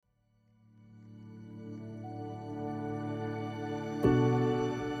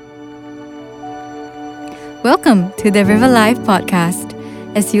Welcome to the RiverLife podcast.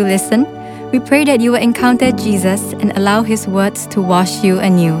 As you listen, we pray that you will encounter Jesus and allow His words to wash you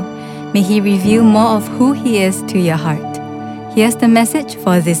anew. May He reveal more of who He is to your heart. Here's the message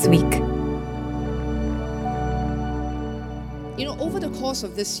for this week. Over the course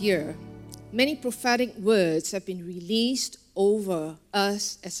of this year, many prophetic words have been released over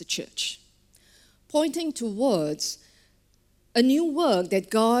us as a church, pointing towards a new work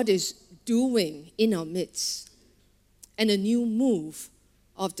that God is doing in our midst and a new move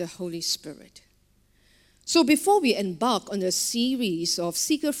of the Holy Spirit. So before we embark on a series of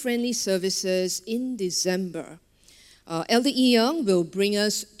seeker-friendly services in December, Elder E. Young will bring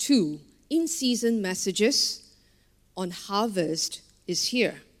us two in-season messages on harvest is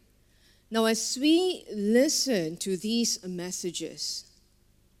here. Now, as we listen to these messages,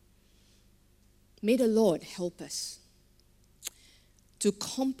 may the Lord help us to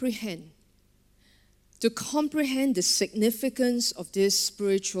comprehend the significance of this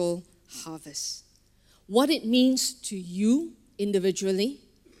spiritual harvest, what it means to you individually,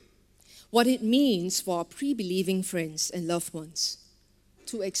 what it means for our pre-believing friends and loved ones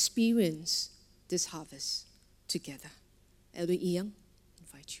to experience this harvest together. Elder Ian,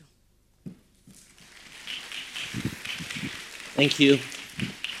 invite you. Thank you.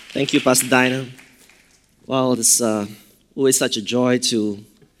 Thank you, Pastor Dinah. Wow, it's always such a joy to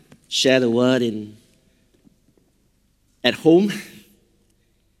share the word at home.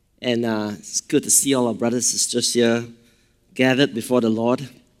 And it's good to see all our brothers and sisters here gathered before the Lord.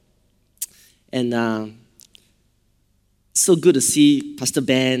 And so good to see Pastor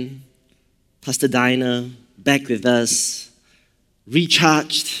Ben, Pastor Dinah back with us,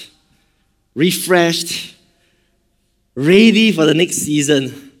 recharged, refreshed, ready for the next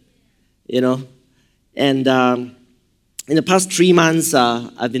season, And in the past 3 months,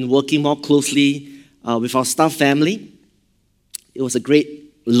 I've been working more closely with our staff family. It was a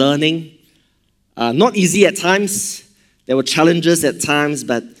great learning. Not easy at times. There were challenges at times,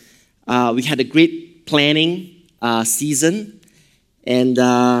 but we had a great planning season, and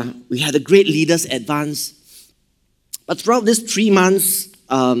we had a great leaders advance. But throughout these 3 months,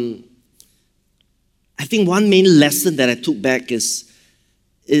 I think one main lesson that I took back is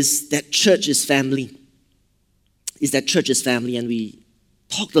that church is family. And we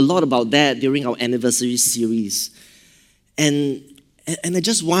talked a lot about that during our anniversary series. And I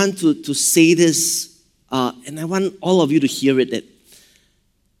just want to say this, and I want all of you to hear it, that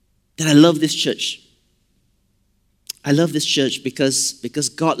I love this church. I love this church because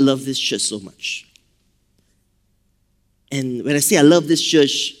God loved this church so much. And when I say I love this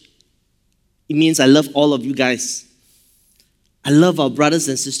church, it means I love all of you guys. I love our brothers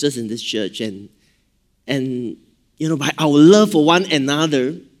and sisters in this church. And by our love for one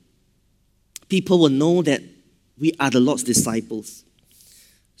another, people will know that we are the Lord's disciples.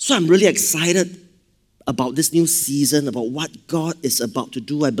 So I'm really excited about this new season, about what God is about to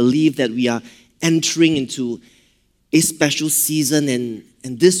do. I believe that we are entering into a special season.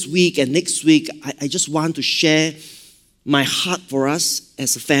 And this week and next week, I just want to share my heart for us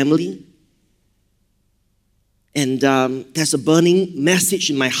as a family. And there's a burning message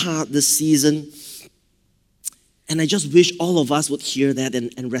in my heart this season. And I just wish all of us would hear that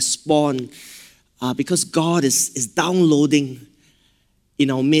and respond, because God is downloading in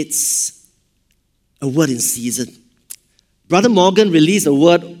our midst a word in season. Brother Morgan released a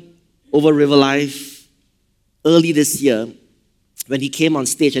word over RiverLife early this year when he came on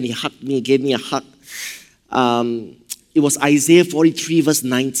stage and he hugged me, gave me a hug. It was Isaiah 43 verse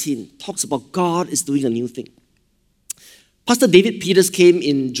 19. Talks about God is doing a new thing. Pastor David Peters came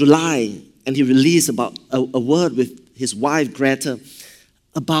in July and he released about a word with his wife Greta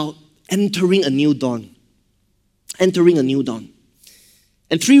about entering a new dawn. Entering a new dawn.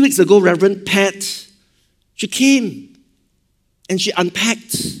 And 3 weeks ago, Reverend Pat, she came and she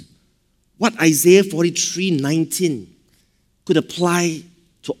unpacked what Isaiah 43:19 could apply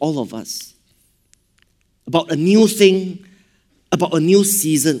to all of us. About a new thing, about a new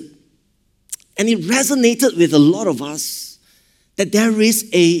season. And it resonated with a lot of us that there is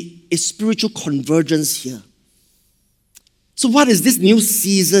a spiritual convergence here. So what is this new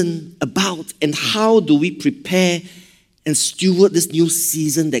season about, and how do we prepare and steward this new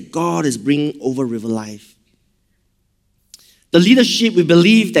season that God is bringing over RiverLife? The leadership, we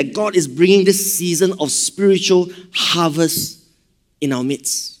believe that God is bringing this season of spiritual harvest in our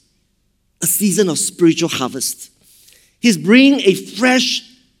midst. A season of spiritual harvest. He's bringing a fresh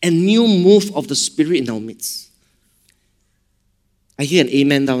and new move of the Spirit in our midst. I hear an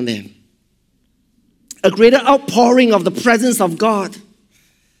amen down there. A greater outpouring of the presence of God.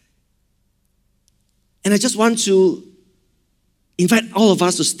 And I just want to invite all of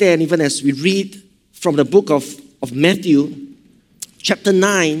us to stand even as we read from the book of Matthew, chapter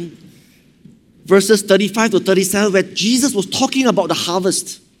 9, verses 35 to 37, where Jesus was talking about the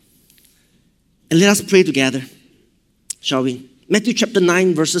harvest. And let us pray together, shall we? Matthew chapter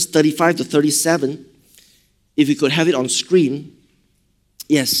 9, verses 35 to 37. If we could have it on screen.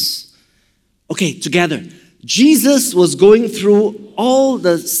 Yes. Okay, together. Jesus was going through all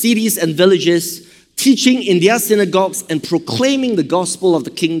the cities and villages, teaching in their synagogues and proclaiming the gospel of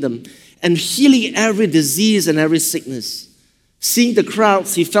the kingdom and healing every disease and every sickness. Seeing the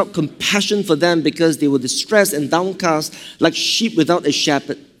crowds, he felt compassion for them because they were distressed and downcast like sheep without a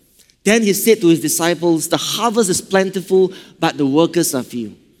shepherd. Then he said to his disciples, "The harvest is plentiful, but the workers are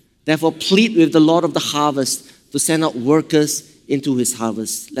few. Therefore, plead with the Lord of the harvest to send out workers into his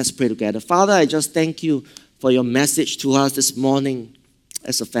harvest." Let's pray together. Father, I just thank you for your message to us this morning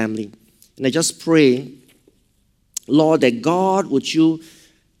as a family. And I just pray, Lord, that God, would you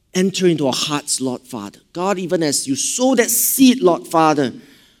enter into our hearts, Lord Father. God, even as you sow that seed, Lord Father,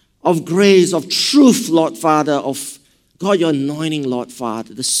 of grace, of truth, Lord Father, of God, your anointing, Lord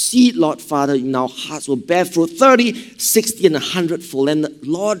Father. The seed, Lord Father, in our hearts will bear fruit 30, 60, and 100-fold. And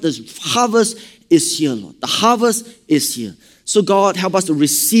Lord, the harvest is here, Lord. The harvest is here. So God, help us to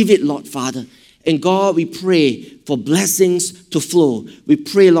receive it, Lord Father. And God, we pray for blessings to flow. We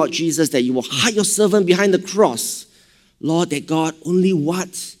pray, Lord Jesus, that you will hide your servant behind the cross. Lord, that God, only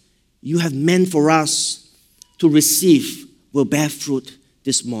what you have meant for us to receive will bear fruit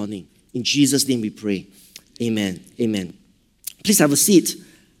this morning. In Jesus' name we pray. Amen. Amen. Please have a seat.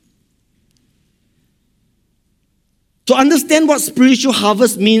 To understand what spiritual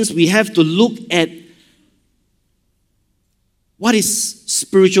harvest means, we have to look at what is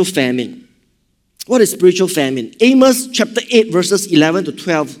spiritual famine. What is spiritual famine? Amos chapter 8 verses 11 to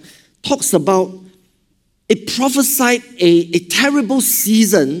 12 talks about it prophesied a terrible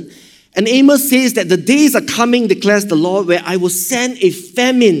season. And Amos says that the days are coming, declares the Lord, where I will send a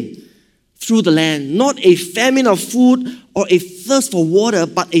famine through the land. Not a famine of food or a thirst for water,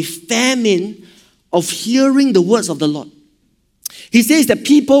 but a famine of hearing the words of the Lord. He says that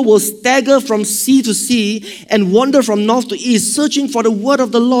people will stagger from sea to sea and wander from north to east, searching for the word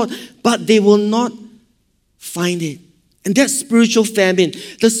of the Lord, but they will not find it. And that's spiritual famine.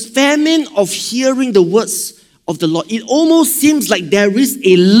 The famine of hearing the words of the Lord. It almost seems like there is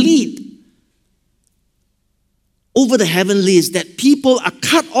a lead over the heavenlies, that people are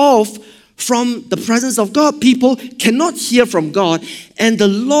cut off from the presence of God. People cannot hear from God. And the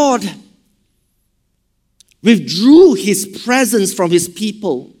Lord withdrew his presence from his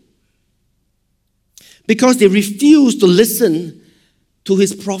people because they refused to listen to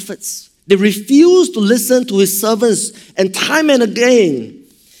his prophets. They refused to listen to his servants. And time and again,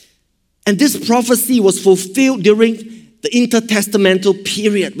 and this prophecy was fulfilled during the intertestamental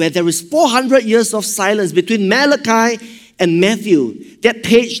period, where there is 400 years of silence between Malachi and Matthew. That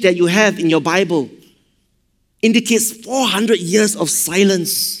page that you have in your Bible indicates 400 years of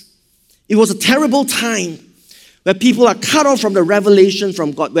silence. It was a terrible time where people are cut off from the revelation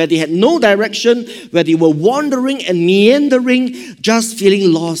from God, where they had no direction, where they were wandering and meandering, just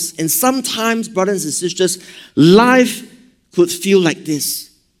feeling lost. And sometimes, brothers and sisters, life could feel like this.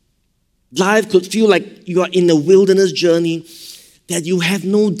 Life could feel like you are in a wilderness journey, that you have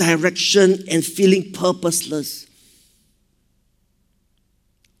no direction and feeling purposeless.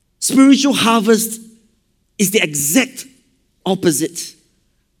 Spiritual harvest is the exact opposite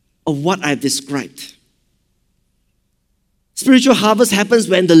of what I've described. Spiritual harvest happens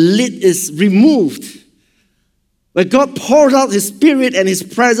when the lid is removed, where God pours out his Spirit and his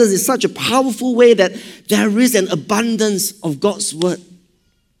presence in such a powerful way that there is an abundance of God's word.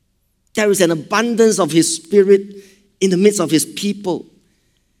 There is an abundance of his Spirit in the midst of his people.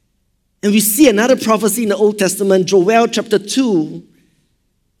 And we see another prophecy in the Old Testament, Joel chapter 2,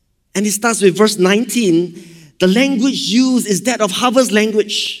 and it starts with verse 19. The language used is that of harvest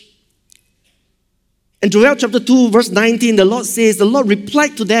language. In Joel chapter 2, verse 19, the Lord says, the Lord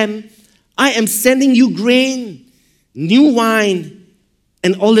replied to them, I am sending you grain, new wine,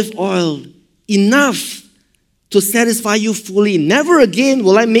 and olive oil, enough to satisfy you fully. Never again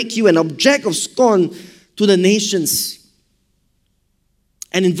will I make you an object of scorn to the nations.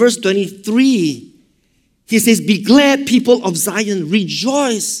 And in verse 23, he says, be glad, people of Zion,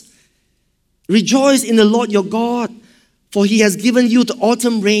 rejoice. Rejoice in the Lord your God, for he has given you the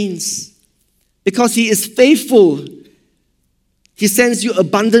autumn rains. Because he is faithful, he sends you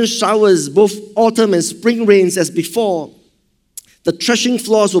abundant showers, both autumn and spring rains as before. The threshing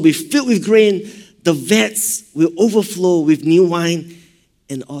floors will be filled with grain. The vats will overflow with new wine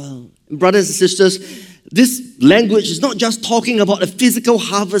and oil. And brothers and sisters, this language is not just talking about a physical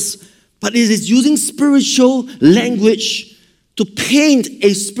harvest, but it is using spiritual language to paint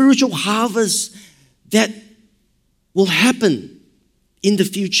a spiritual harvest that will happen in the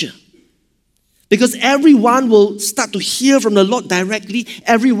future. Because everyone will start to hear from the Lord directly.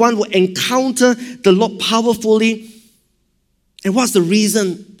 Everyone will encounter the Lord powerfully. And what's the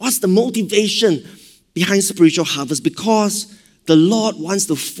reason? What's the motivation behind spiritual harvest? Because the Lord wants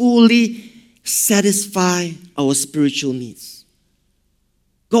to fully satisfy our spiritual needs.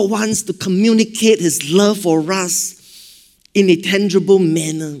 God wants to communicate His love for us in a tangible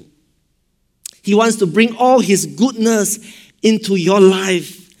manner. He wants to bring all His goodness into your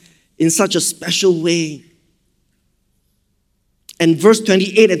life in such a special way. And verse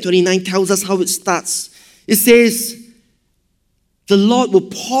 28 and 29 tells us how it starts. It says, the Lord will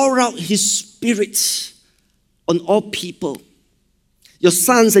pour out His Spirit on all people. Your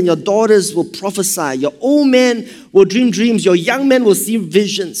sons and your daughters will prophesy. Your old men will dream dreams. Your young men will see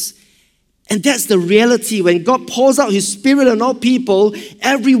visions. And that's the reality. When God pours out His Spirit on all people,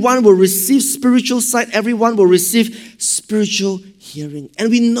 everyone will receive spiritual sight. Everyone will receive spiritual hearing. And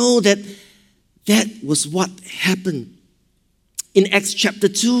we know that that was what happened in Acts chapter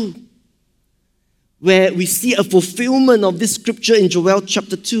 2, where we see a fulfillment of this scripture in Joel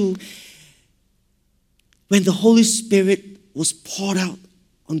chapter 2, when the Holy Spirit was poured out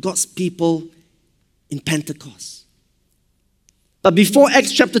on God's people in Pentecost. But before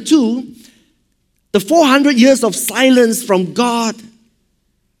Acts chapter 2, the 400 years of silence from God,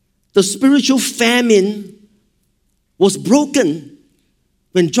 the spiritual famine was broken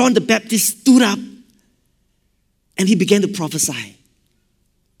when John the Baptist stood up and he began to prophesy.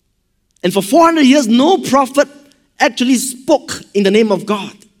 And for 400 years, no prophet actually spoke in the name of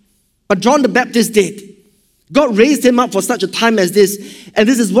God. But John the Baptist did. God raised him up for such a time as this. And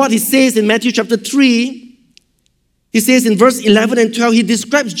this is what he says in Matthew chapter 3. He says in verse 11 and 12, he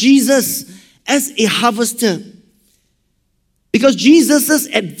describes Jesus as a harvester. Because Jesus'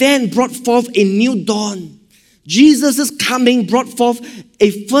 advent brought forth a new dawn. Jesus' coming brought forth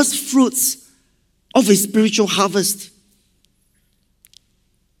a first fruits of a spiritual harvest.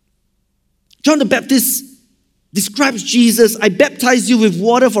 John the Baptist describes Jesus, I baptize you with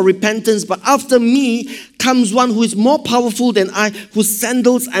water for repentance, but after me comes one who is more powerful than I, whose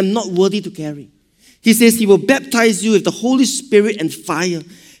sandals I'm not worthy to carry. He says he will baptize you with the Holy Spirit and fire.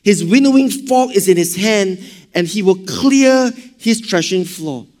 His winnowing fork is in his hand, and he will clear his threshing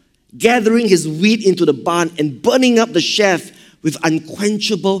floor, gathering his wheat into the barn and burning up the chaff with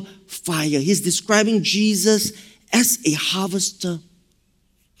unquenchable fire. He's describing Jesus as a harvester,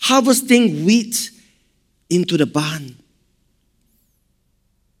 harvesting wheat into the barn.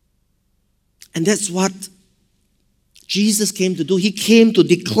 And that's what Jesus came to do. He came to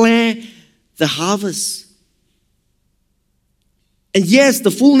declare the harvest. And yes,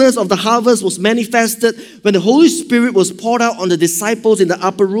 the fullness of the harvest was manifested when the Holy Spirit was poured out on the disciples in the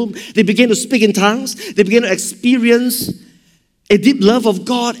upper room. They began to speak in tongues. They began to experience a deep love of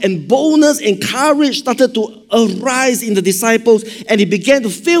God, and boldness and courage started to arise in the disciples, and they began to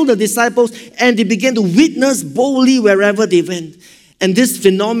fill the disciples, and they began to witness boldly wherever they went. And this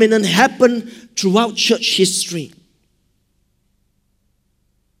phenomenon happened throughout church history.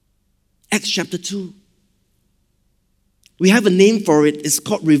 Acts chapter 2. We have a name for it. It's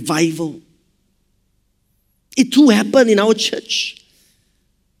called revival. It too happened in our church.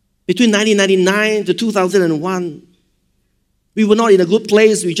 Between 1999 to 2001, we were not in a good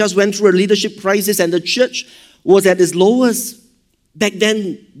place. We just went through a leadership crisis, and the church was at its lowest. Back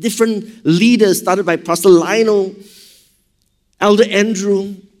then, different leaders, started by Pastor Lionel, Elder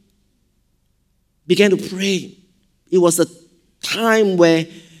Andrew, began to pray. It was a time where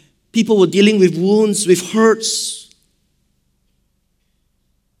people were dealing with wounds, with hurts.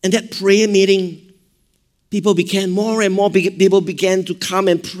 And that prayer meeting, more and more people began to come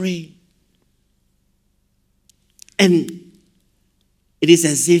and pray. And it is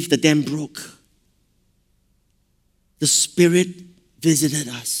as if the dam broke. The Spirit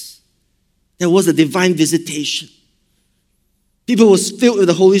visited us. There was a divine visitation. People were filled with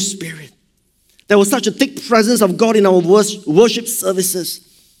the Holy Spirit. There was such a thick presence of God in our worship services.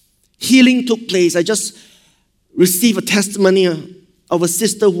 Healing took place. I just received a testimony of a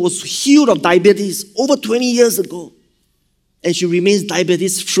sister who was healed of diabetes over 20 years ago. And she remains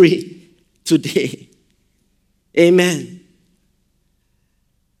diabetes-free today. Amen.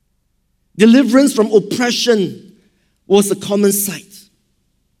 Deliverance from oppression was a common sight.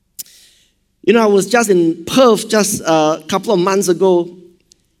 I was just in Perth just a couple of months ago,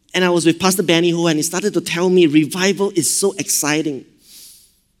 and I was with Pastor Benny Ho, and he started to tell me revival is so exciting.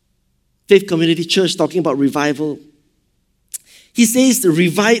 Faith Community Church talking about revival. He says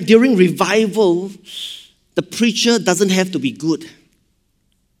during revival, the preacher doesn't have to be good.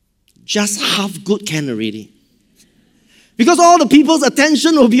 Just half good can already. Because all the people's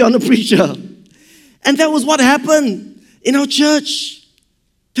attention will be on the preacher. And that was what happened in our church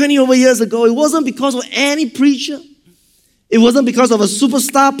 20 over years ago. It wasn't because of any preacher. It wasn't because of a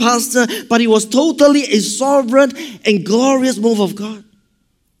superstar pastor, but it was totally a sovereign and glorious move of God.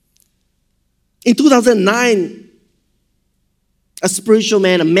 In 2009, a spiritual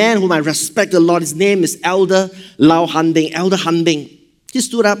man, a man whom I respect a lot, his name is Elder Lau Handing, Elder Handing. He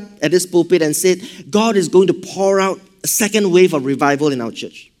stood up at this pulpit and said, God is going to pour out a second wave of revival in our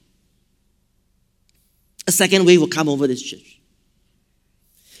church. A second wave will come over this church.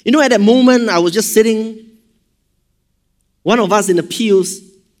 You know, at that moment, I was just sitting, one of us in the pews,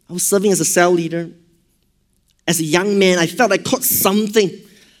 I was serving as a cell leader. As a young man, I felt I caught something.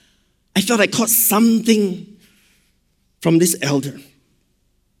 I felt I caught something from this elder.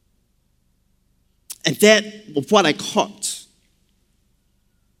 And that of what I caught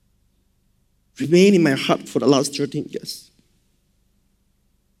remained in my heart for the last 13 years.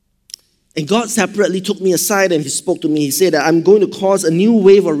 And God separately took me aside and He spoke to me. He said that I'm going to cause a new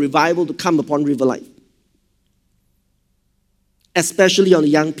wave of revival to come upon RiverLife, especially on the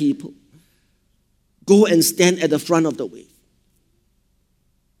young people. Go and stand at the front of the wave.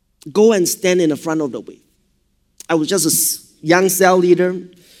 Go and stand in the front of the wave. I was just a young cell leader,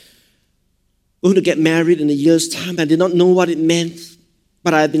 going to get married in a year's time. I did not know what it meant,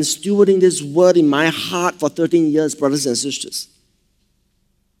 but I have been stewarding this word in my heart for 13 years, brothers and sisters.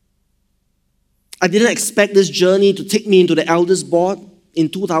 I didn't expect this journey to take me into the elders board in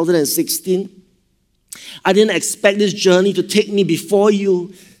 2016. I didn't expect this journey to take me before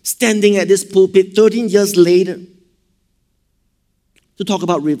you, standing at this pulpit 13 years later, to talk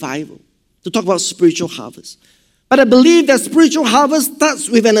about revival, to talk about spiritual harvest. But I believe that spiritual harvest starts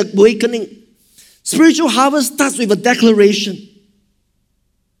with an awakening. Spiritual harvest starts with a declaration.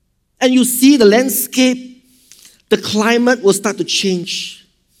 And you see the landscape, the climate will start to change.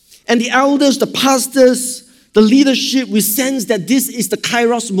 And the elders, the pastors, the leadership, we sense that this is the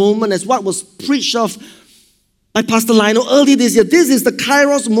Kairos moment, as what was preached of by Pastor Lionel early this year. This is the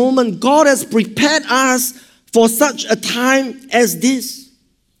Kairos moment. God has prepared us for such a time as this.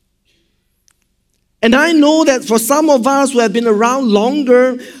 And I know that for some of us who have been around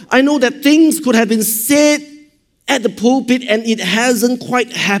longer, I know that things could have been said at the pulpit and it hasn't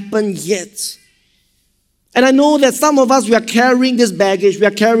quite happened yet. And I know that some of us, we are carrying this baggage, we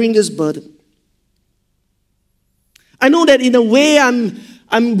are carrying this burden. I know that in a way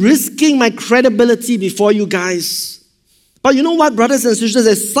I'm risking my credibility before you guys. But you know what, brothers and sisters,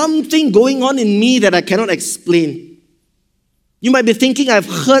 there's something going on in me that I cannot explain. You might be thinking, I've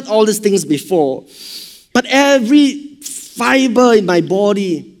heard all these things before. But every fiber in my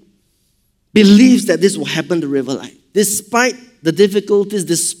body believes that this will happen to RiverLife. Despite the difficulties,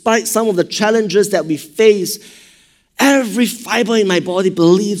 despite some of the challenges that we face, every fiber in my body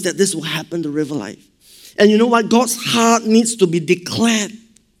believes that this will happen to RiverLife. And you know what? God's heart needs to be declared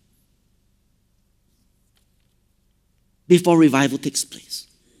before revival takes place.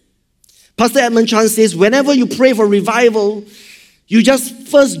 Pastor Edmund Chan says, whenever you pray for revival, you just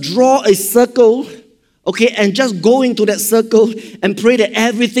first draw a circle, okay, and just go into that circle and pray that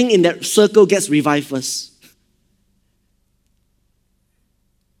everything in that circle gets revived first.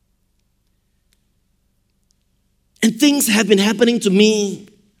 And things have been happening to me.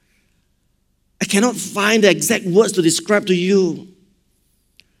 I cannot find the exact words to describe to you.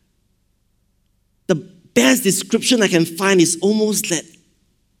 The best description I can find is almost that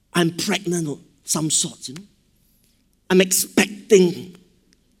I'm pregnant of some sort, you know. I'm expecting.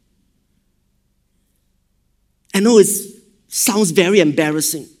 I know it sounds very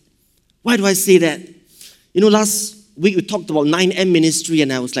embarrassing. Why do I say that? You know, last week we talked about 9M ministry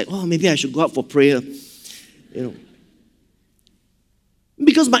and I was like, oh, maybe I should go out for prayer. You know.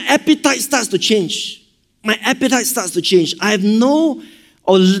 Because my appetite starts to change. My appetite starts to change. I have no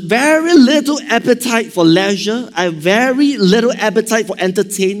or very little appetite for leisure. I have very little appetite for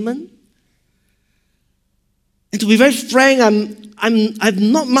entertainment. And to be very frank, I've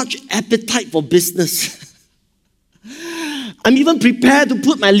not much appetite for business. I'm even prepared to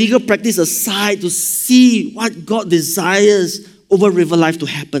put my legal practice aside to see what God desires over RiverLife to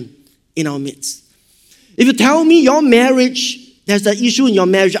happen in our midst. If you tell me your marriage, there's an issue in your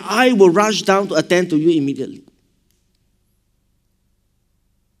marriage, I will rush down to attend to you immediately.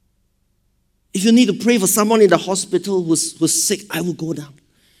 If you need to pray for someone in the hospital who's sick, I will go down.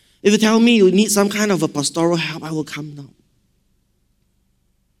 If you tell me you need some kind of a pastoral help, I will come down.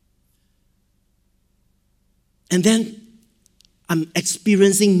 And then I'm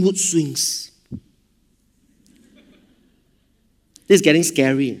experiencing mood swings. This is getting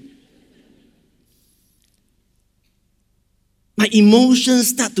scary. My emotions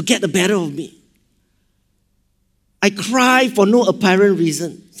start to get the better of me. I cry for no apparent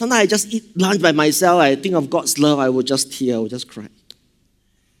reason. Sometimes I just eat lunch by myself. I think of God's love. I will just tear. I will just cry.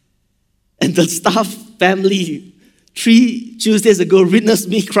 And the staff family, 3 Tuesdays ago, witnessed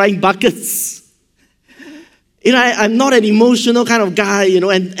me crying buckets. I'm not an emotional kind of guy,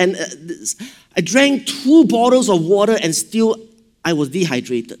 and I drank 2 bottles of water and still I was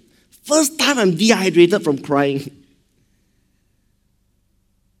dehydrated. First time I'm dehydrated from crying.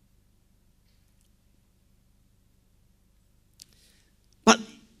 But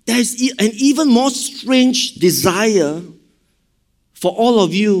there's an even more strange desire for all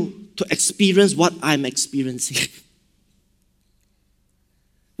of you to experience what I'm experiencing.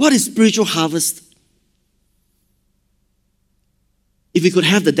 What is spiritual harvest? If we could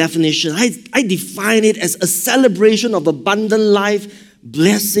have the definition, I define it as a celebration of abundant life,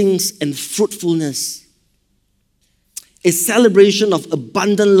 blessings, and fruitfulness. A celebration of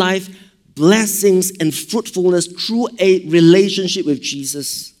abundant life, blessings, and fruitfulness through a relationship with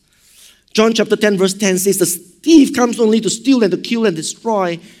Jesus. John chapter 10 verse 10 says, the thief comes only to steal and to kill and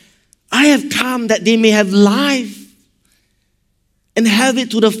destroy. I have come that they may have life and have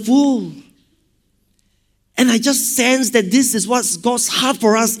it to the full. And I just sense that this is what God's heart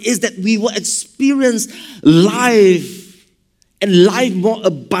for us is, that we will experience life and life more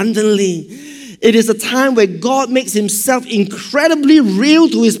abundantly. It is a time where God makes himself incredibly real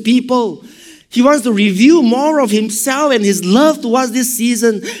to his people. He wants to reveal more of himself and his love to us this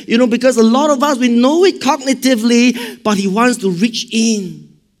season. Because a lot of us, we know it cognitively, but he wants to reach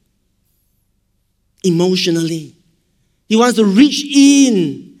in emotionally. He wants to reach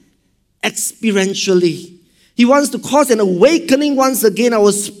in experientially. He wants to cause an awakening once again,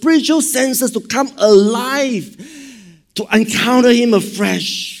 our spiritual senses to come alive, to encounter him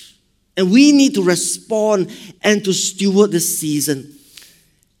afresh. And we need to respond and to steward this season.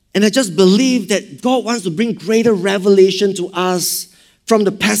 And I just believe that God wants to bring greater revelation to us from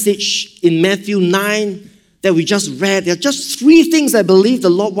the passage in Matthew 9 that we just read. There are just 3 things I believe the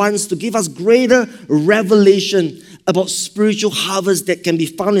Lord wants to give us greater revelation about spiritual harvest that can be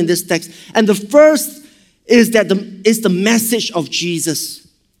found in this text. And the first is the message of Jesus.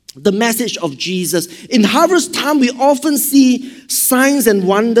 The message of Jesus. In harvest time, we often see signs and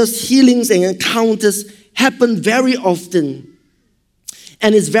wonders, healings and encounters happen very often.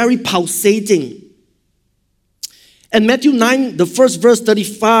 And it's very pulsating. And Matthew 9, the first verse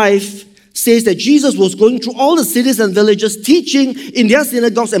 35 says that Jesus was going through all the cities and villages, teaching in their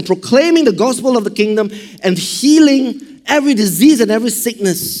synagogues and proclaiming the gospel of the kingdom and healing every disease and every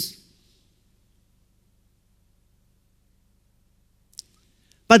sickness.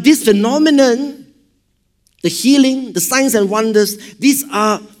 But this phenomenon, the healing, the signs and wonders, these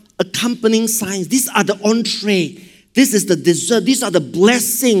are accompanying signs. These are the entree. This is the dessert. These are the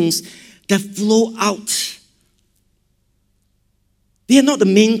blessings that flow out. They are not the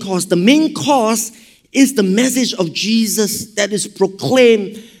main course. The main course is the message of Jesus that is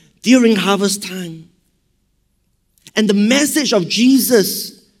proclaimed during harvest time. And the message of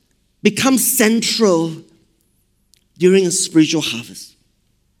Jesus becomes central during a spiritual harvest.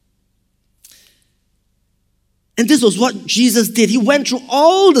 And this was what Jesus did. He went through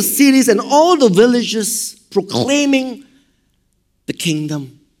all the cities and all the villages proclaiming the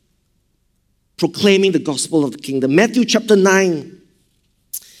kingdom, proclaiming the gospel of the kingdom. Matthew chapter 9,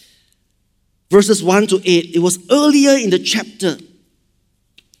 verses 1 to 8. It was earlier in the chapter.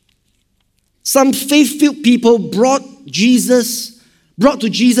 Some faith-filled people brought to Jesus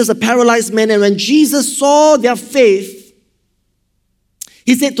a paralyzed man, and when Jesus saw their faith,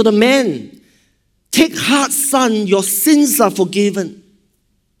 he said to the man, "Take heart, son, your sins are forgiven."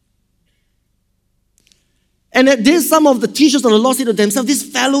 And at this, some of the teachers of the law said to themselves, "This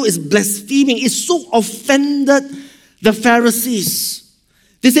fellow is blaspheming." It so offended the Pharisees.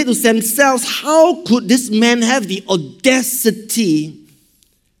 They said to themselves, "How could this man have the audacity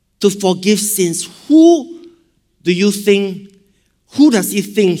to forgive sins? Who does he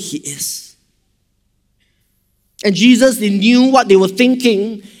think he is?" And Jesus, he knew what they were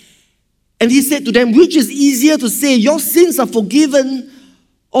thinking. And he said to them, "Which is easier to say, 'Your sins are forgiven,'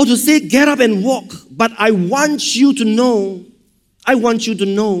 or to say, 'Get up and walk'? But I want you to know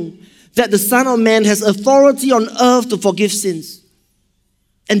that the Son of Man has authority on earth to forgive sins."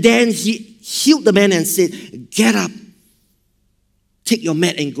 And then he healed the man and said, "Get up, take your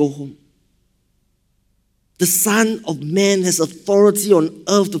mat and go home." The Son of Man has authority on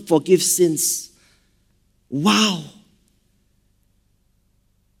earth to forgive sins. Wow.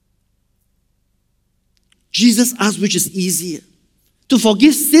 Jesus asked which is easier, to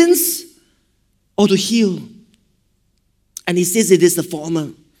forgive sins or to heal. And he says it is the former.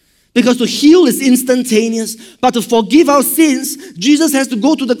 Because to heal is instantaneous, but to forgive our sins, Jesus has to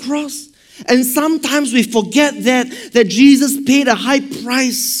go to the cross. And sometimes we forget that Jesus paid a high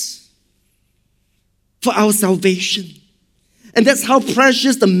price for our salvation. And that's how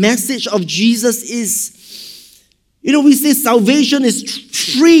precious the message of Jesus is. You know, we say salvation is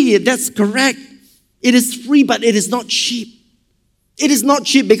free. That's correct. It is free, but it is not cheap. It is not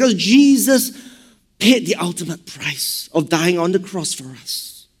cheap because Jesus paid the ultimate price of dying on the cross for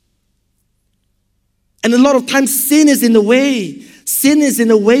us. And a lot of times sin is in the way. Sin is in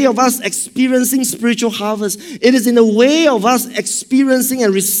the way of us experiencing spiritual harvest. It is in the way of us experiencing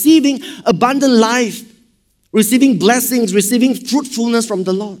and receiving abundant life, receiving blessings, receiving fruitfulness from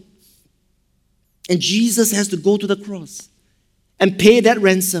the Lord. And Jesus has to go to the cross and pay that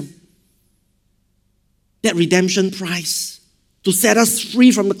ransom, that redemption price, to set us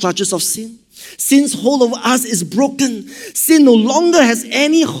free from the clutches of sin. Sin's hold over us is broken. Sin no longer has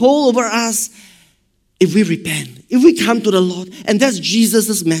any hold over us if we repent, if we come to the Lord. And that's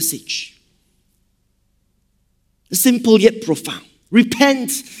Jesus' message. Simple yet profound.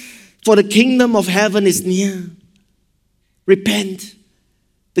 Repent, for the kingdom of heaven is near. Repent.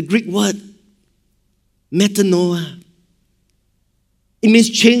 The Greek word, metanoia. It means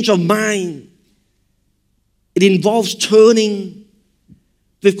change of mind. It involves turning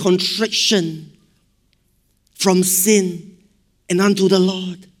with contrition from sin and unto the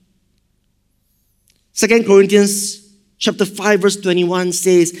Lord. 2 Corinthians chapter 5 verse 21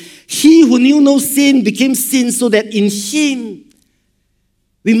 says, He who knew no sin became sin so that in Him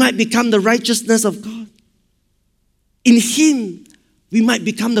we might become the righteousness of God. In Him we might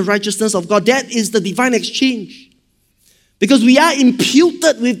become the righteousness of God. That is the divine exchange. Because we are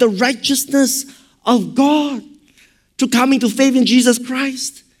imputed with the righteousness of God through coming to faith in Jesus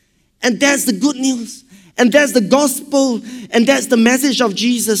Christ. And that's the good news. And that's the gospel. And that's the message of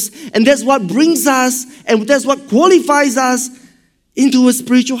Jesus. And that's what brings us, and that's what qualifies us into a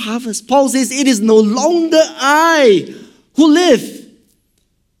spiritual harvest. Paul says, it is no longer I who live,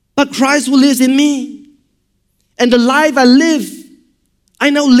 but Christ who lives in me. And the life I live, I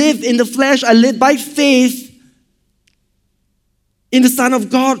now live in the flesh. I live by faith in the Son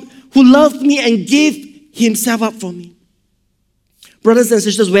of God who loved me and gave Himself up for me. Brothers and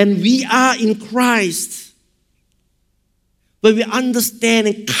sisters, when we are in Christ, when we understand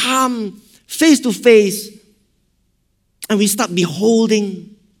and come face to face, and we start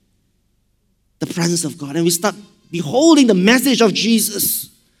beholding the presence of God, and we start beholding the message of Jesus,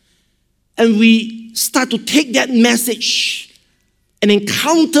 and we start to take that message and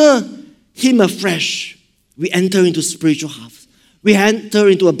encounter Him afresh, we enter into spiritual harvest. We enter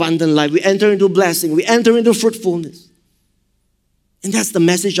into abundant life. We enter into blessing. We enter into fruitfulness. And that's the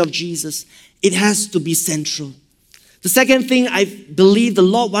message of Jesus. It has to be central. The second thing I believe the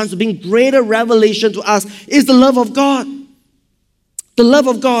Lord wants to bring greater revelation to us is the love of God. The love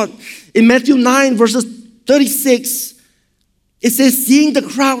of God. In Matthew 9 verses 36, it says, seeing the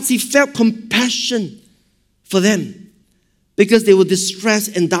crowds, He felt compassion for them because they were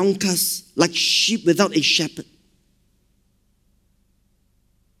distressed and downcast like sheep without a shepherd.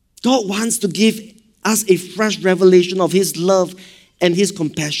 God wants to give us a fresh revelation of His love and His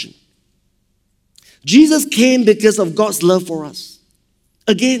compassion. Jesus came because of God's love for us.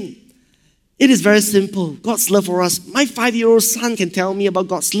 Again, it is very simple. God's love for us. My 5-year-old son can tell me about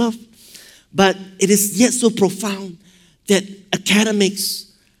God's love, but it is yet so profound that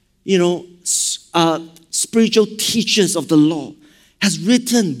academics, spiritual teachers of the law has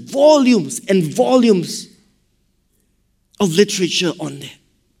written volumes and volumes of literature on that.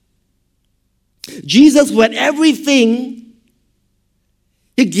 Jesus, who had everything,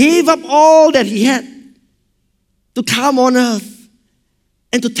 He gave up all that He had to come on earth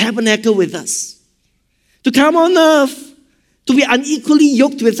and to tabernacle with us. To come on earth, to be unequally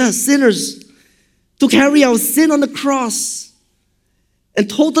yoked with us, sinners, to carry our sin on the cross, and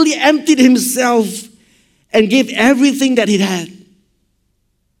totally emptied Himself and gave everything that He had,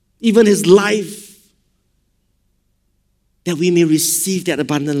 even His life, that we may receive that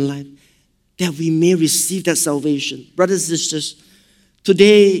abundant life, that we may receive that salvation. Brothers and sisters,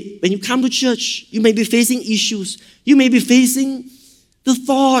 today, when you come to church, you may be facing issues. You may be facing the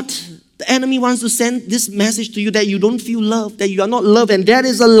thought the enemy wants to send this message to you that you don't feel loved, that you are not loved, and that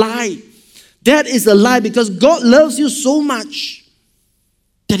is a lie. That is a lie, because God loves you so much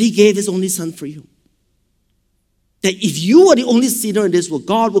that He gave His only Son for you. That if you are the only sinner in this world,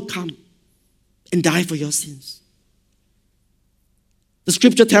 God will come and die for your sins. The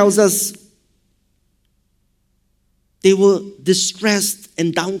scripture tells us they were distressed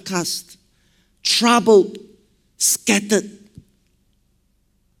and downcast, troubled, scattered,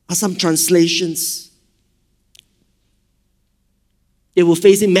 are some translations. They were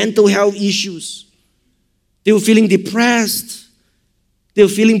facing mental health issues. They were feeling depressed. They were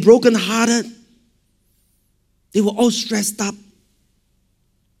feeling brokenhearted. They were all stressed up.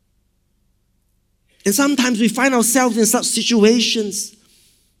 And sometimes we find ourselves in such situations.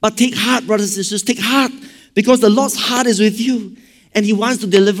 But take heart, brothers and sisters, take heart, because the Lord's heart is with you and He wants to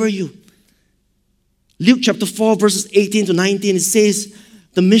deliver you. Luke chapter 4, verses 18 to 19, it says,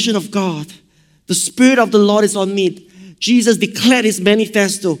 the mission of God, the Spirit of the Lord is on me. Jesus declared His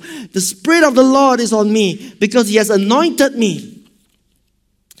manifesto. The Spirit of the Lord is on me because He has anointed me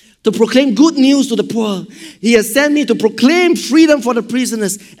to proclaim good news to the poor. He has sent me to proclaim freedom for the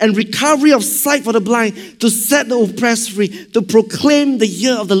prisoners and recovery of sight for the blind, to set the oppressed free, to proclaim the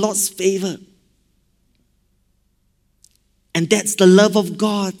year of the Lord's favor. And that's the love of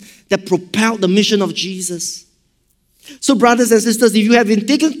God that propelled the mission of Jesus. So brothers and sisters, if you have been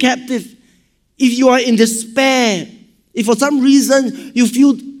taken captive, if you are in despair, if for some reason you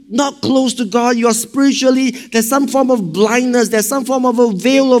feel not close to God, you are spiritually, there's some form of blindness, there's some form of a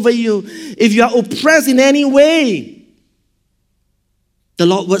veil over you, if you are oppressed in any way, the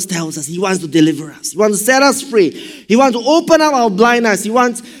Lord's word tells us He wants to deliver us. He wants to set us free. He wants to open up our blind eyes. He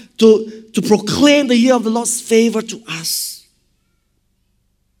wants to proclaim the year of the Lord's favor to us.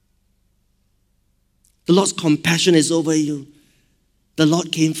 The Lord's compassion is over you. The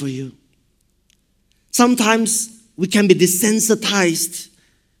Lord came for you. Sometimes we can be desensitized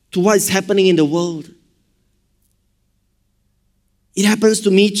to what is happening in the world. It happens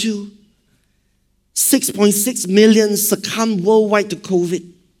to me too. 6.6 million succumb worldwide to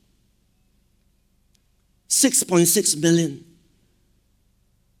COVID. 6.6 million.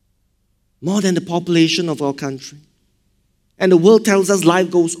 More than the population of our country. And the world tells us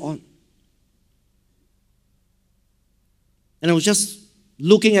life goes on. And I was just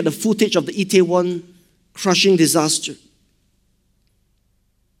looking at the footage of the Itaewon crushing disaster.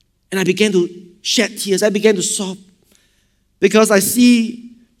 And I began to shed tears. I began to sob. Because I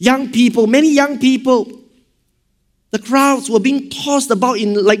see young people, many young people, the crowds were being tossed about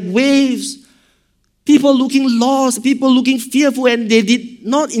in like waves. People looking lost, people looking fearful, and they did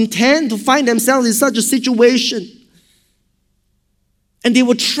not intend to find themselves in such a situation. And they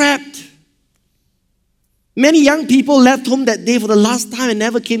were trapped. Many young people left home that day for the last time and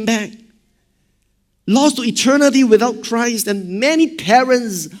never came back. Lost to eternity without Christ, and many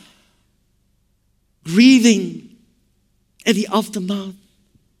parents grieving at the aftermath.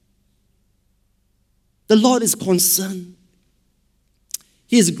 The Lord is concerned.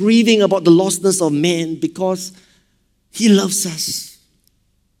 He is grieving about the lostness of man because He loves us.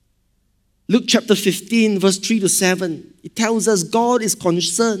 Luke chapter 15, verse 3 to 7, it tells us God is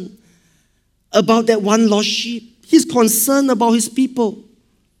concerned about that one lost sheep. He's concerned about His people.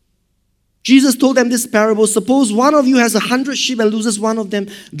 Jesus told them this parable. Suppose one of you has 100 sheep and loses one of them.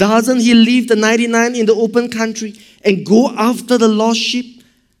 Doesn't he leave the 99 in the open country and go after the lost sheep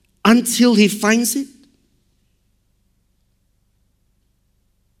until he finds it?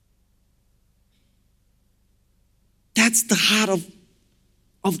 That's the heart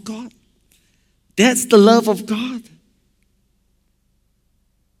of God. That's the love of God.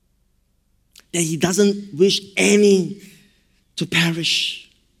 That He doesn't wish any to perish.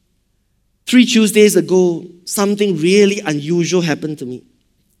 3 Tuesdays ago, something really unusual happened to me.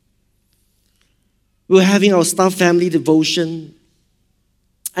 We were having our staff family devotion,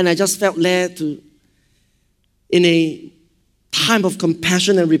 and I just felt led to, in a time of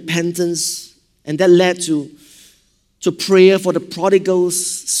compassion and repentance, and that led to prayer for the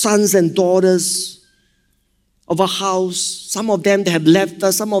prodigals, sons and daughters of our house, some of them that have left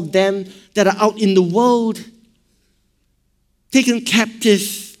us, some of them that are out in the world, taken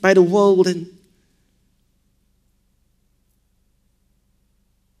captive by the world. And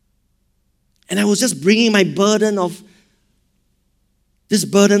I was just bringing my burden to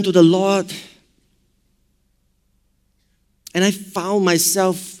the Lord. And I found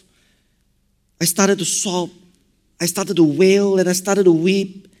myself, I started to sob, I started to wail, and I started to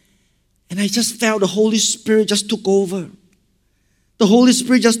weep. And I just felt the Holy Spirit just took over. The Holy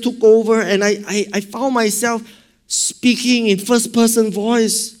Spirit just took over, and I found myself speaking in first-person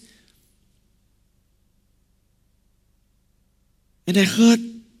voice. And I heard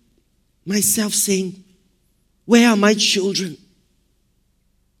myself saying, "Where are my children?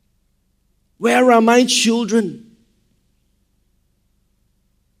 Where are my children?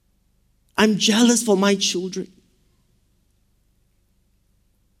 I'm jealous for my children.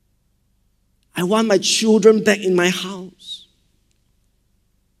 I want my children back in my house.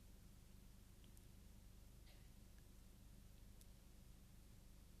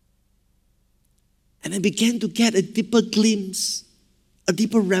 And I began to get a deeper glimpse, a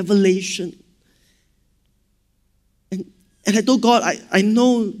deeper revelation. And I told God, I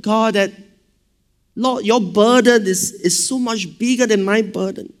know, God, that, Lord, your burden is so much bigger than my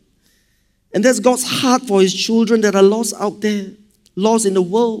burden. And that's God's heart for his children that are lost out there, lost in the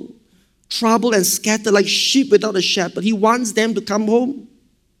world, troubled and scattered like sheep without a shepherd. He wants them to come home.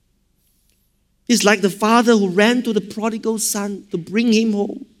 He's like the father who ran to the prodigal son to bring him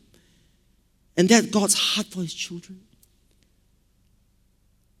home. And that's God's heart for his children.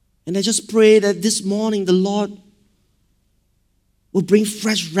 And I just pray that this morning the Lord will bring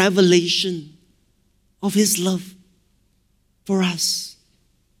fresh revelation of his love for us.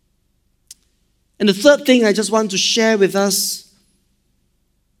 And the third thing I just want to share with us,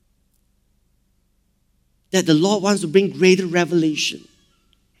 that the Lord wants to bring greater revelation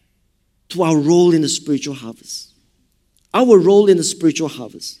to our role in the spiritual harvest. Our role in the spiritual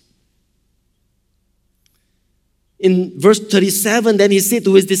harvest. In verse 37, then he said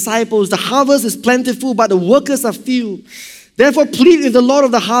to his disciples, the harvest is plentiful, but the workers are few. Therefore, plead with the Lord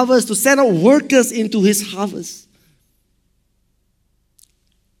of the harvest to send out workers into his harvest.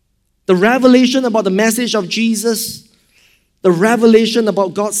 The revelation about the message of Jesus, the revelation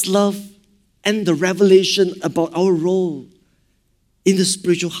about God's love, and the revelation about our role in the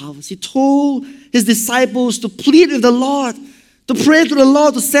spiritual harvest. He told his disciples to plead with the Lord, to pray to the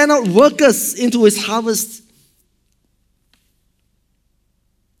Lord to send out workers into his harvest.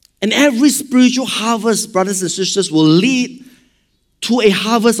 And every spiritual harvest, brothers and sisters, will lead to a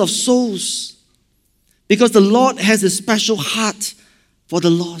harvest of souls, because the Lord has a special heart for the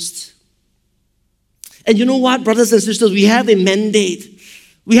lost. And you know what, brothers and sisters, we have a mandate.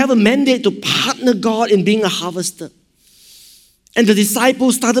 We have a mandate to partner God in being a harvester. And the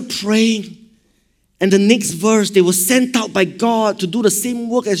disciples started praying. And the next verse, they were sent out by God to do the same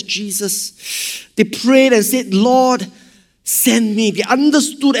work as Jesus. They prayed and said, Lord, send me. They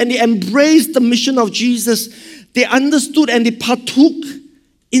understood and they embraced the mission of Jesus. They understood and they partook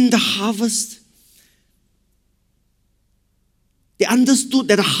in the harvest. They understood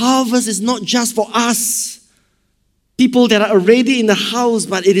that the harvest is not just for us, people that are already in the house,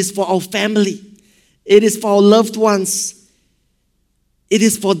 but it is for our family. It is for our loved ones. It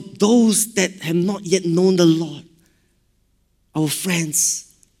is for those that have not yet known the Lord, our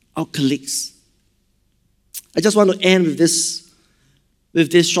friends, our colleagues. I just want to end with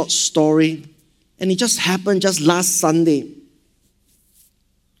this short story. And it just happened just last Sunday.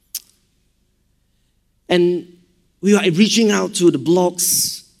 And we were reaching out to the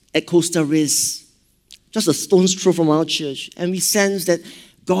blocks at Costa Riz, just a stone's throw from our church. And we sensed that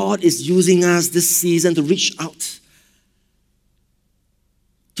God is using us this season to reach out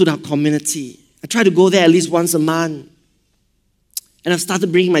to our community. I try to go there at least once a month. And I've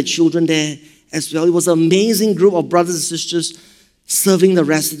started bringing my children there as well. It was an amazing group of brothers and sisters serving the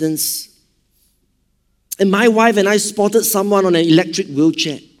residents. And my wife and I spotted someone on an electric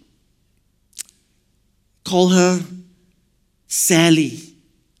wheelchair. Call her Sally,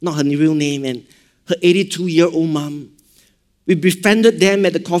 not her real name, and her 82-year-old mom. We befriended them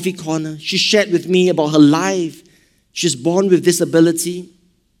at the coffee corner. She shared with me about her life. She's born with disability,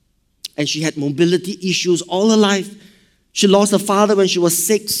 and she had mobility issues all her life. She lost her father when she was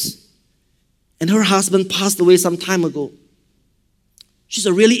 6, and her husband passed away some time ago. She's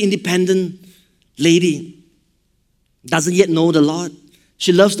a really independent lady, doesn't yet know the Lord.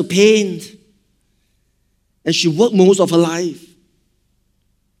 She loves to paint, and she worked most of her life.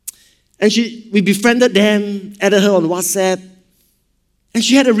 And we befriended them, added her on WhatsApp, and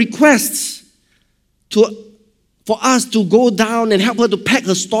she had a request for us to go down and help her to pack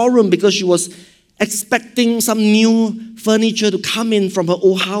her storeroom, because she was expecting some new furniture to come in from her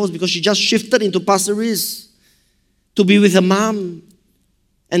old house, because she just shifted into Pasir Ris to be with her mom.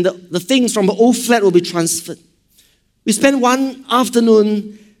 And the things from her old flat will be transferred. We spent one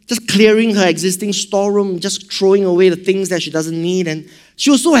afternoon just clearing her existing storeroom, just throwing away the things that she doesn't need. And she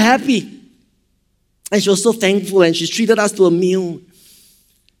was so happy. And she was so thankful. And she treated us to a meal.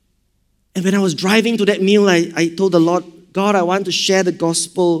 And when I was driving to that meal, I told the Lord, God, I want to share the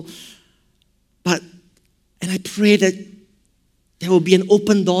gospel. And I pray that there will be an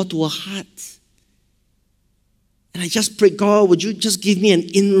open door to her heart. And I just prayed, God, would you just give me an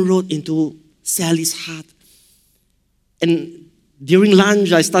inroad into Sally's heart? And during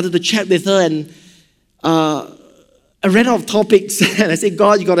lunch, I started to chat with her, and I ran out of topics and I said,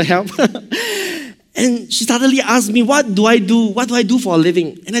 God, you got to help. And she suddenly asked me, what do I do? What do I do for a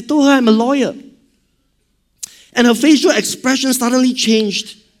living? And I told her I'm a lawyer. And her facial expression suddenly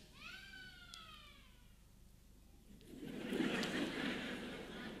changed.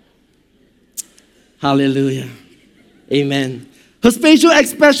 Hallelujah. Amen. Her facial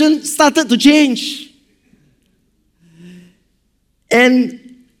expression started to change. And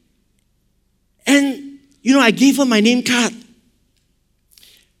I gave her my name card.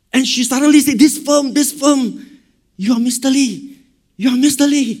 And she suddenly said, this firm, you are Mr. Lee. You are Mr.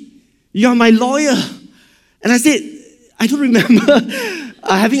 Lee. You are my lawyer. And I said, I don't remember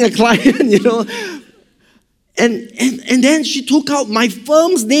having a client, And then she took out my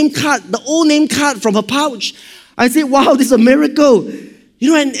firm's name card, the old name card from her pouch. I said, wow, this is a miracle. And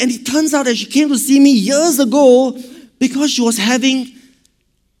it turns out that she came to see me years ago because she was having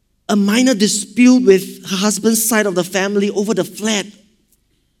a minor dispute with her husband's side of the family over the flat.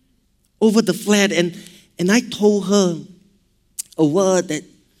 And I told her a word that,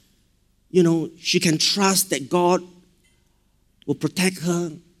 she can trust that God will protect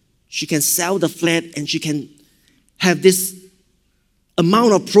her. She can sell the flat and she can have this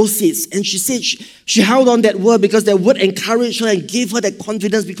amount of proceeds. And she said she held on that word because that word encouraged her and gave her that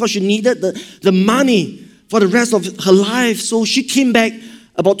confidence because she needed the money for the rest of her life. So she came back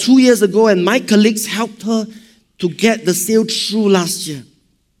about 2 years ago and my colleagues helped her to get the sale through last year.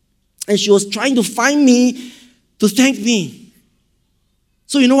 And she was trying to find me to thank me.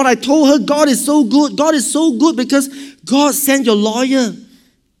 So you know what I told her? God is so good. God is so good because God sent your lawyer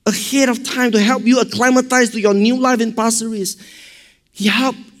ahead of time to help you acclimatize to your new life in Pasir Ris. He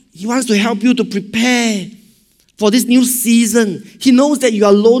wants to help you to prepare for this new season. He knows that you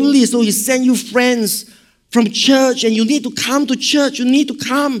are lonely, so He sent you friends from church, and you need to come to church. You need to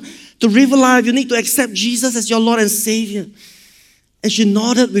come to RiverLife. You need to accept Jesus as your Lord and Savior. And she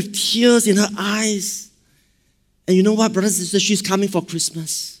nodded with tears in her eyes. And you know what, brothers and sisters? She's coming for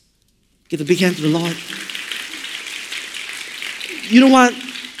Christmas. Give a big hand to the Lord. You know what?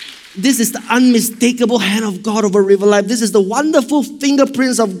 This is the unmistakable hand of God over RiverLife. This is the wonderful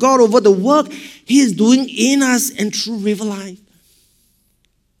fingerprints of God over the work He is doing in us and through RiverLife.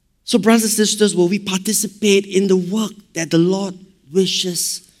 So, brothers and sisters, will we participate in the work that the Lord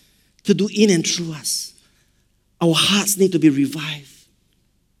wishes to do in and through us? Our hearts need to be revived,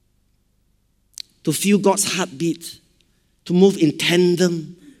 to feel God's heartbeat, to move in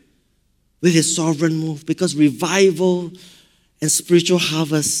tandem with His sovereign move, because revival and spiritual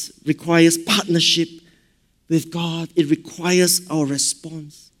harvest requires partnership with God. It requires our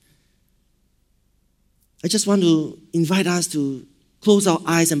response. I just want to invite us to close our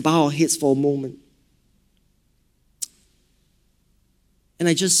eyes and bow our heads for a moment. And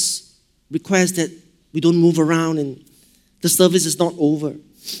I just request that we don't move around and the service is not over.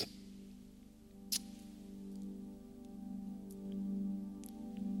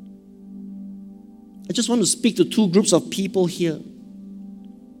 I just want to speak to two groups of people here.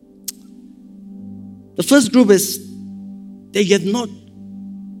 The first group is that you have not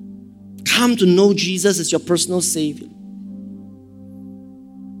come to know Jesus as your personal Savior.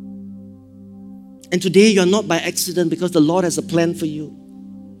 And today you are not by accident, because the Lord has a plan for you.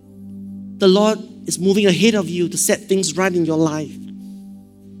 The Lord is moving ahead of you to set things right in your life,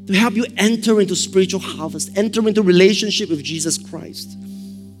 to help you enter into spiritual harvest, enter into relationship with Jesus Christ,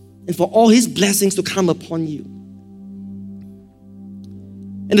 and for all His blessings to come upon you.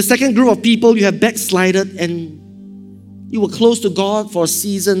 And the second group of people, you have backslided and you were close to God for a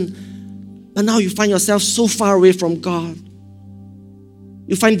season, but now you find yourself so far away from God.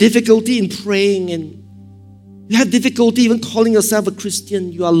 You find difficulty in praying, and you have difficulty even calling yourself a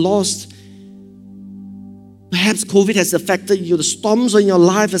Christian. You are lost. Perhaps COVID has affected you. The storms in your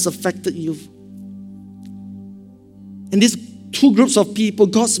life has affected you. And these two groups of people,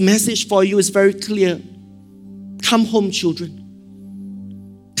 God's message for you is very clear. Come home, children.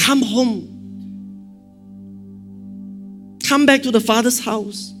 Come home. Come back to the Father's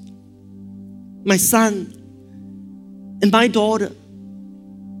house. My son and my daughter.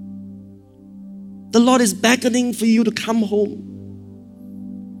 The Lord is beckoning for you to come home.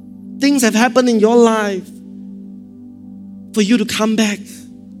 Things have happened in your life for you to come back,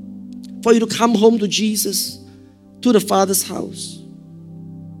 for you to come home to Jesus, to the Father's house.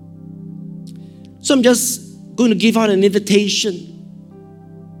 So I'm just going to give out an invitation.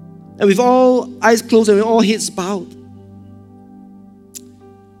 And with all eyes closed and with all heads bowed,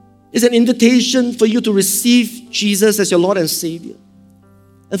 it's an invitation for you to receive Jesus as your Lord and Savior.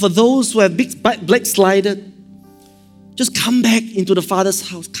 And for those who have backslided, just come back into the Father's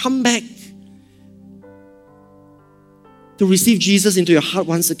house. Come back. to receive Jesus into your heart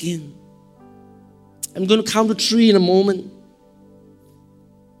once again. I'm going to count to 3 in a moment.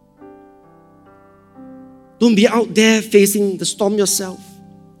 Don't be out there facing the storm yourself.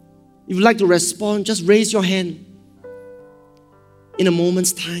 If you'd like to respond, just raise your hand in a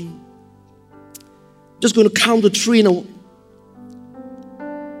moment's time. Just going to count to 3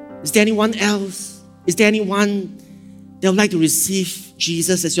 Is there anyone else? Is there anyone that would like to receive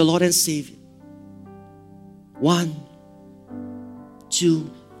Jesus as your Lord and Savior? 1,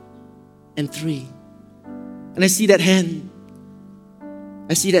 2, and 3. And I see that hand.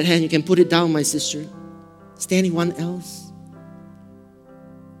 I see that hand. You can put it down, my sister. Is there anyone else?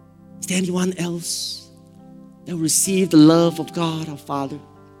 Is there anyone else that will receive the love of God, our Father?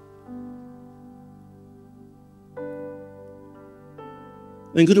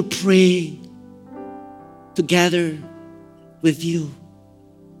 We're going to pray together with you.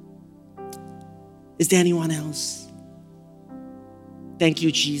 Is there anyone else? Thank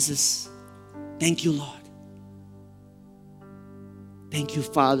you, Jesus. Thank you, Lord. Thank you,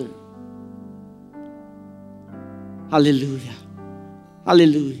 Father. Hallelujah.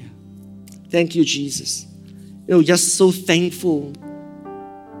 Hallelujah. Thank you, Jesus. Just so thankful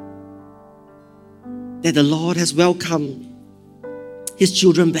that the Lord has welcomed His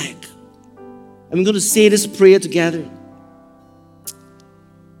children back. And we're going to say this prayer together.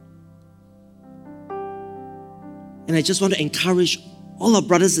 And I just want to encourage all our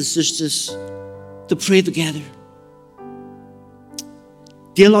brothers and sisters to pray together.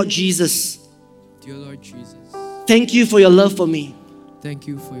 Dear Lord Jesus, dear Lord Jesus, thank you for your love for me. thank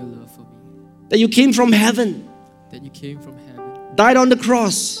you for your love for me. That you came from heaven, That you came from heaven, died on the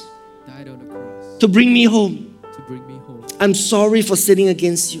cross died on the cross to bring me home. to bring me home. I'm sorry for sinning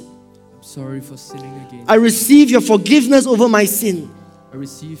against you. I'm sorry for sinning again. I receive your forgiveness over my sin. I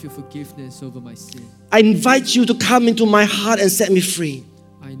receive your forgiveness over my sin. I invite you to come into my heart and set me free.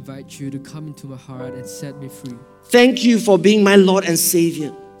 I invite you to come into my heart and set me free. Thank you for being my Lord and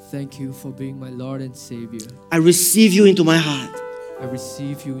Savior. Thank you for being my Lord and Savior. I receive you into my heart. I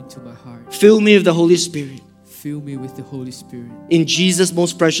receive you into my heart. Fill me with the Holy Spirit. Fill me with the Holy Spirit. In Jesus'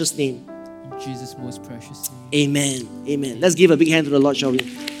 most precious name. In Jesus' most precious name. Amen. Amen. Let's give a big hand to the Lord, shall we?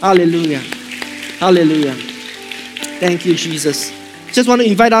 Hallelujah. Hallelujah. Thank you, Jesus. Just want to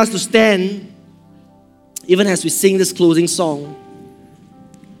invite us to stand, even as we sing this closing song.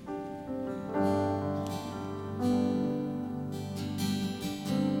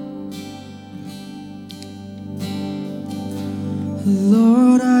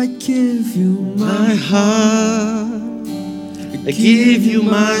 Lord, I give you My heart, I give you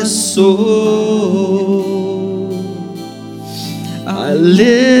my soul. I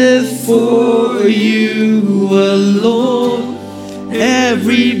live for you alone.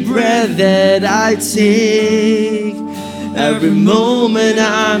 Every breath that I take, every moment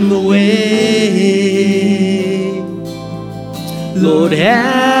I'm awake. Lord,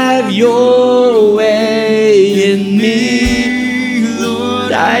 have your way in me.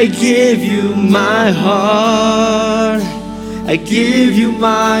 Lord, I give you my heart. I give you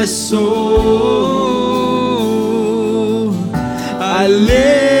my soul. I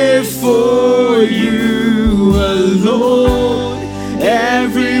live for you alone.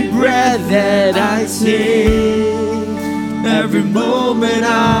 Every breath that I take, every moment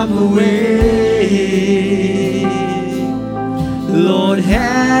I'm awake. Lord,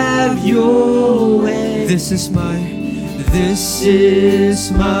 have your way. This is my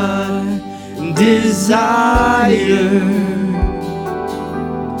desire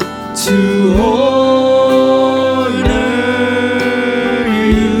to honor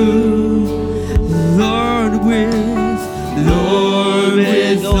you, Lord, with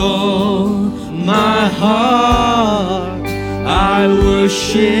all my heart. I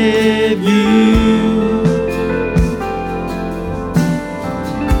worship you.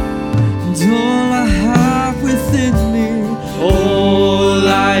 And all I have within me, all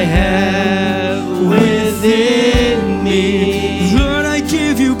I have within me, Lord, I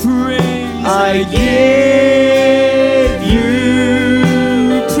give you praise. I give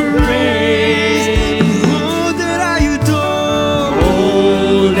you praise. All that I adore,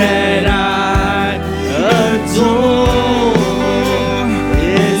 all that I adore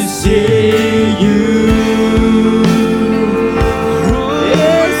is in you.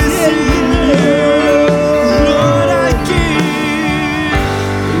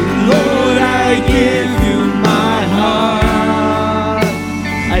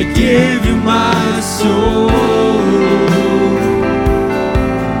 Give you my soul.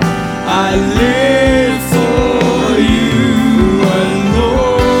 I live for you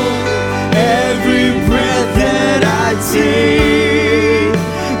alone. Every breath that I take,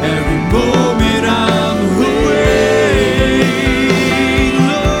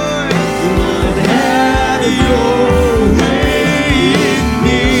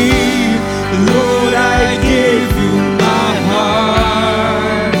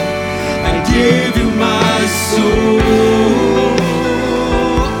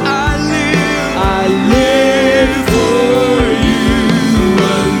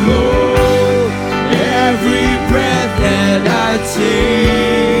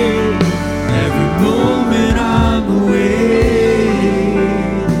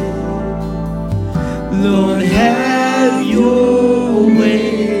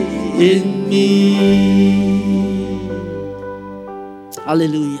 in me.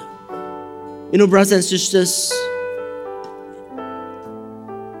 Hallelujah. You know, brothers and sisters,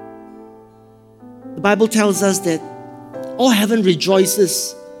 the Bible tells us that all heaven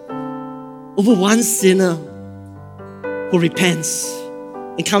rejoices over one sinner who repents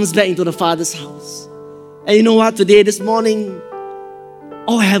and comes back into the Father's house. And you know what? Today, this morning,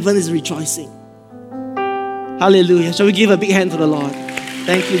 all heaven is rejoicing. Hallelujah. Shall we give a big hand to the Lord?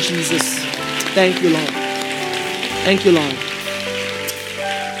 Thank you, Jesus. Thank you, Lord. Thank you, Lord.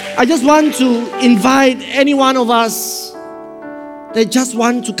 I just want to invite any one of us that just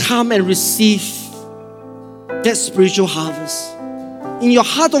want to come and receive that spiritual harvest. In your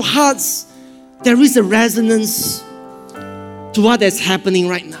heart of hearts, there is a resonance to what is happening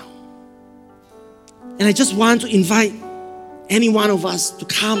right now. And I just want to invite any one of us to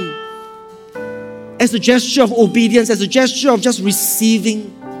come as a gesture of obedience, as a gesture of just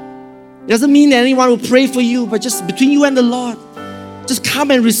receiving. It doesn't mean that anyone will pray for you, but just between you and the Lord, just come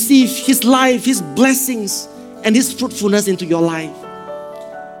and receive His life, His blessings, and His fruitfulness into your life.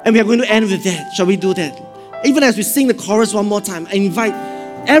 And we are going to end with that. Shall we do that? Even as we sing the chorus one more time, I invite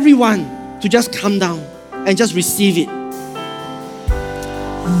everyone to just come down and just receive it.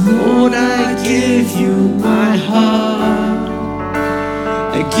 Lord, I give you my heart.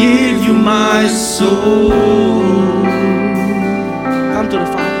 I give you my soul. Come to the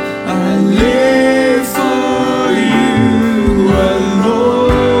Father. I live for you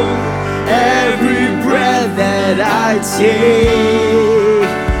alone. Every breath that I take,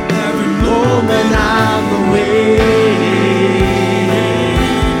 every moment I'm awake.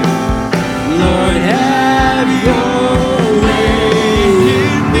 Lord, have your way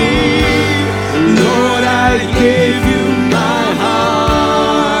in me. Lord, I give you my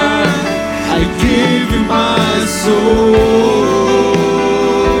heart. I give you my soul.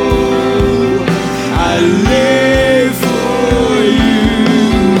 I live for you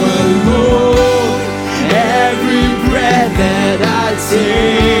alone. Every breath that I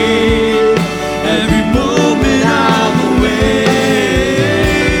take, every moment I'm awake.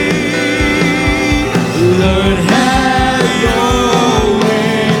 Lord, have your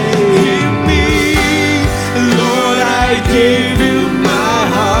way in me. Lord, I give you my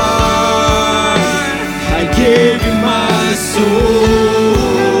heart. I give you my soul.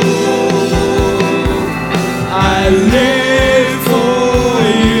 I live for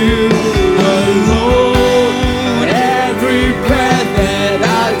you alone. Every breath that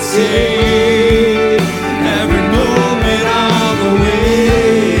I take, every moment I'm awake.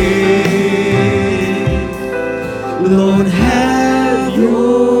 Lord, have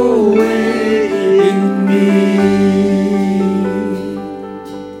your way in me.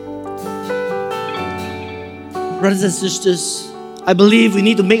 Brothers and sisters, I believe we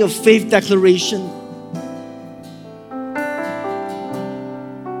need to make a faith declaration.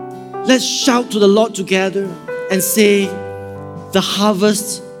 Let's shout to the Lord together and say, the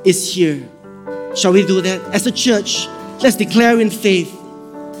harvest is here. Shall we do that? As a church, let's declare in faith.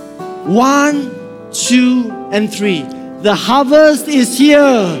 1, 2, and 3. The harvest is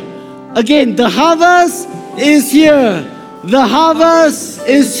here. Again, the harvest is here. The harvest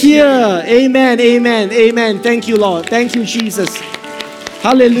is here. Amen, amen, amen. Thank you, Lord. Thank you, Jesus.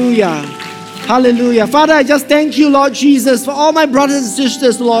 Hallelujah. Hallelujah. Father, I just thank you, Lord Jesus, for all my brothers and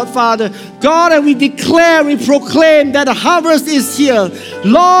sisters, Lord Father. God, and we declare, we proclaim that the harvest is here.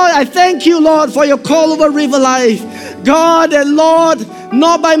 Lord, I thank you, Lord, for your call over RiverLife. God, and Lord,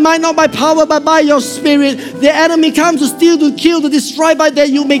 not by might, not by power, but by your Spirit. The enemy comes to steal, to kill, to destroy, but that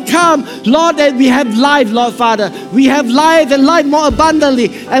you may come, Lord, that we have life, Lord Father. We have life and life more abundantly.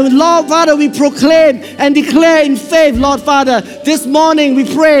 And Lord Father, we proclaim and declare in faith, Lord Father, this morning we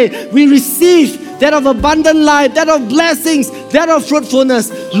pray, we receive that of abundant life, that of blessings, that of fruitfulness.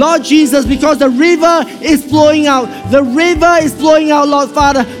 Lord Jesus, because the river is flowing out. The river is flowing out, Lord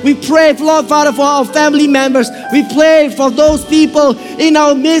Father. We pray, Lord Father, for our family members. We pray for those people in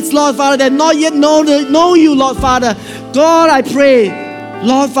our midst, Lord Father, that not yet know you, Lord Father. God, I pray,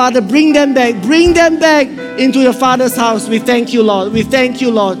 Lord Father, bring them back into your Father's house. We thank you, Lord. We thank you,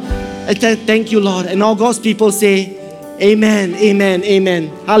 Lord. Thank you, Lord. And all God's people say, amen, amen,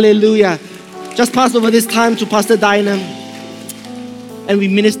 amen. Hallelujah. Just pass over this time to Pastor Dinah, and we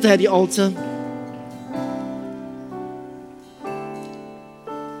minister at the altar.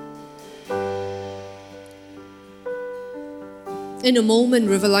 In a moment,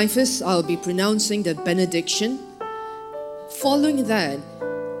 RiverLifers, I'll be pronouncing the benediction. Following that,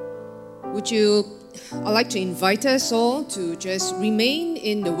 I'd like to invite us all to just remain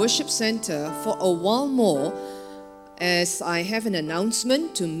in the worship center for a while more as I have an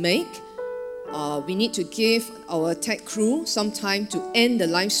announcement to make. We need to give our tech crew some time to end the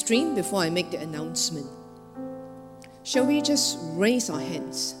live stream before I make the announcement. Shall we just raise our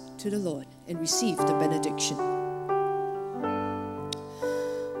hands to the Lord and receive the benediction?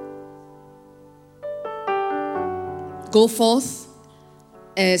 Go forth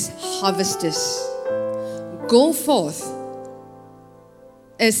as harvesters. Go forth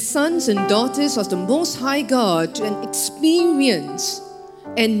as sons and daughters of the Most High God and experience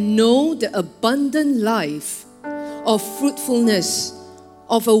and know the abundant life of fruitfulness,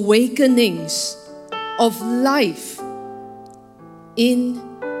 of awakenings, of life in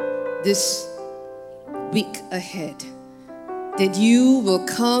this week ahead. That you will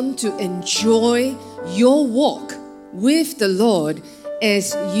come to enjoy your walk with the Lord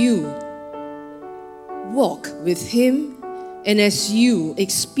as you walk with Him and as you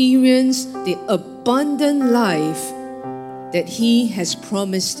experience the abundant life that He has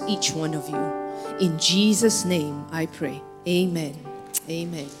promised each one of you. In Jesus' name I pray. Amen.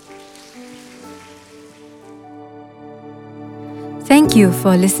 Amen. Thank you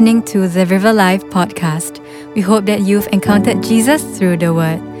for listening to the RiverLife podcast. We hope that you've encountered Jesus through the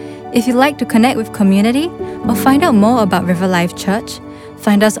Word. If you'd like to connect with community or find out more about RiverLife Church,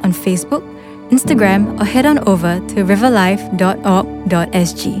 find us on Facebook, Instagram, or head on over to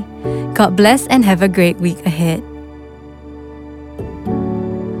riverlife.org.sg. God bless and have a great week ahead.